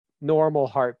normal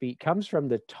heartbeat comes from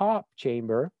the top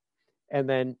chamber and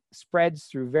then spreads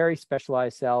through very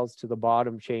specialized cells to the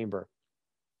bottom chamber.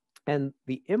 And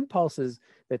the impulses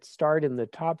that start in the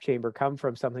top chamber come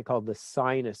from something called the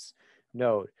sinus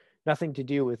node. Nothing to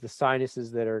do with the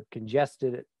sinuses that are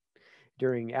congested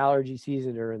during allergy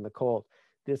season or in the cold.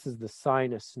 This is the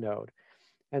sinus node.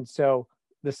 And so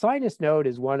the sinus node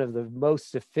is one of the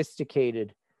most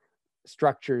sophisticated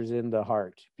structures in the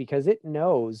heart because it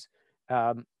knows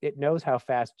how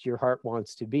fast your heart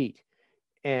wants to beat.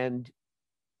 And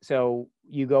so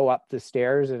you go up the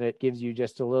stairs and it gives you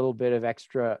just a little bit of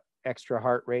extra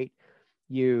heart rate.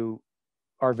 You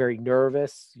are very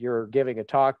nervous. You're giving a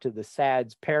talk to the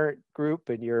SADS parent group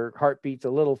and your heart beats a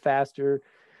little faster,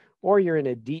 or you're in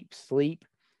a deep sleep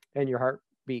and your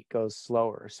heartbeat goes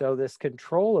slower. So this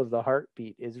control of the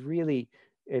heartbeat is really,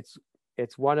 it's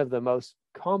one of the most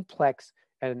complex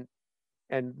and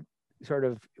sort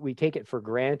of, we take it for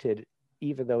granted,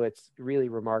 even though it's really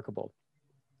remarkable.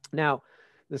 Now,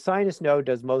 the sinus node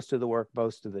does most of the work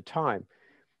most of the time.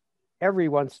 Every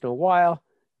once in a while,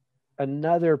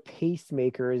 another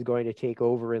pacemaker is going to take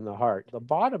over in the heart. The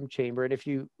bottom chamber, and if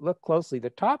you look closely, the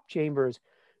top chamber is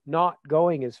not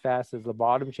going as fast as the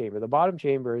bottom chamber. The bottom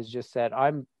chamber has just said,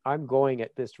 I'm going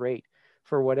at this rate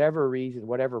for whatever reason,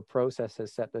 whatever process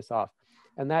has set this off.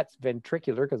 And that's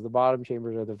ventricular, because the bottom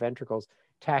chambers are the ventricles,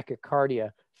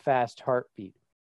 tachycardia, fast heartbeat.